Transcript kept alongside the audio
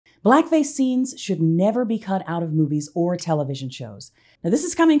Blackface scenes should never be cut out of movies or television shows. Now, this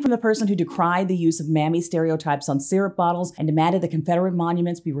is coming from the person who decried the use of mammy stereotypes on syrup bottles and demanded the Confederate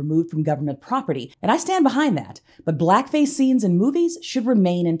monuments be removed from government property. And I stand behind that. But blackface scenes in movies should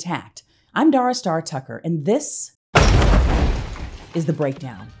remain intact. I'm Dara Star Tucker, and this is The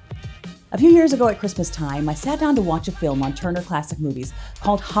Breakdown. A few years ago at Christmas time, I sat down to watch a film on Turner Classic Movies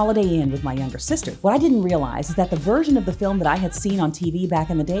called Holiday Inn with my younger sister. What I didn't realize is that the version of the film that I had seen on TV back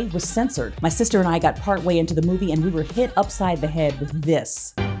in the day was censored. My sister and I got partway into the movie and we were hit upside the head with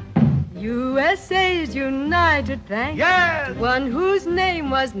this. USA's United Thanks. Yes! One whose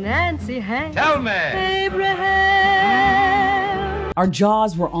name was Nancy Hanks. Tell me! Abraham. Our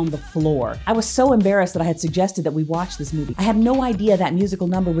jaws were on the floor. I was so embarrassed that I had suggested that we watch this movie. I had no idea that musical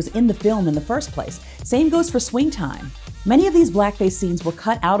number was in the film in the first place. Same goes for Swing Time. Many of these blackface scenes were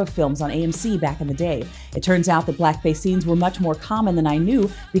cut out of films on AMC back in the day. It turns out that blackface scenes were much more common than I knew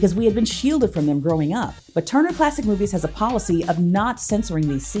because we had been shielded from them growing up. But Turner Classic Movies has a policy of not censoring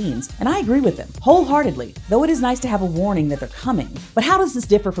these scenes, and I agree with them wholeheartedly, though it is nice to have a warning that they're coming. But how does this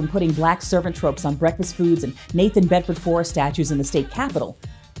differ from putting black servant tropes on breakfast foods and Nathan Bedford Forrest statues in the state capitol?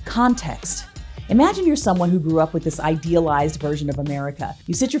 Context. Imagine you're someone who grew up with this idealized version of America.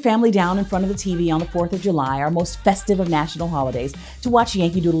 You sit your family down in front of the TV on the 4th of July, our most festive of national holidays, to watch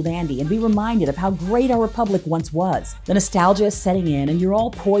Yankee Doodle Dandy and be reminded of how great our republic once was. The nostalgia is setting in and you're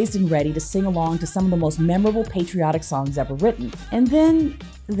all poised and ready to sing along to some of the most memorable patriotic songs ever written. And then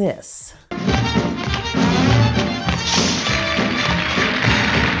this.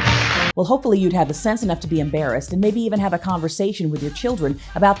 Well, hopefully you'd have the sense enough to be embarrassed and maybe even have a conversation with your children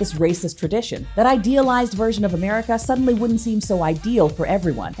about this racist tradition. That idealized version of America suddenly wouldn't seem so ideal for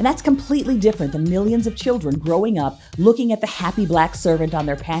everyone. And that's completely different than millions of children growing up looking at the happy black servant on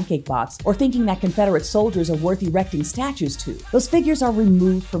their pancake box or thinking that Confederate soldiers are worth erecting statues to. Those figures are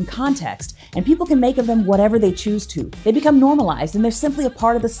removed from context, and people can make of them whatever they choose to. They become normalized, and they're simply a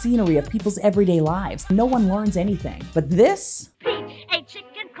part of the scenery of people's everyday lives. No one learns anything. But this? Pete, a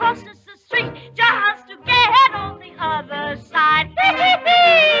chicken crosses the street just to get on the other side.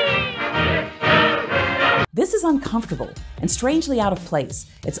 This is uncomfortable and strangely out of place.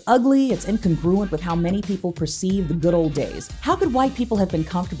 It's ugly, it's incongruent with how many people perceive the good old days. How could white people have been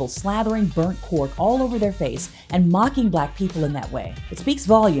comfortable slathering burnt cork all over their face and mocking black people in that way? It speaks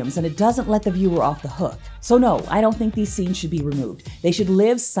volumes, and it doesn't let the viewer off the hook. So no, I don't think these scenes should be removed. They should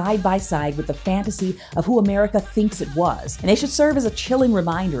live side by side with the fantasy of who America thinks it was, and they should serve as a chilling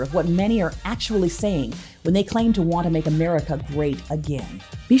reminder of what many are actually saying when they claim to want to make America great again.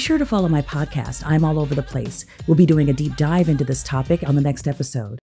 Be sure to follow my podcast, I'm All Over the Place. We'll be doing a deep dive into this topic on the next episode.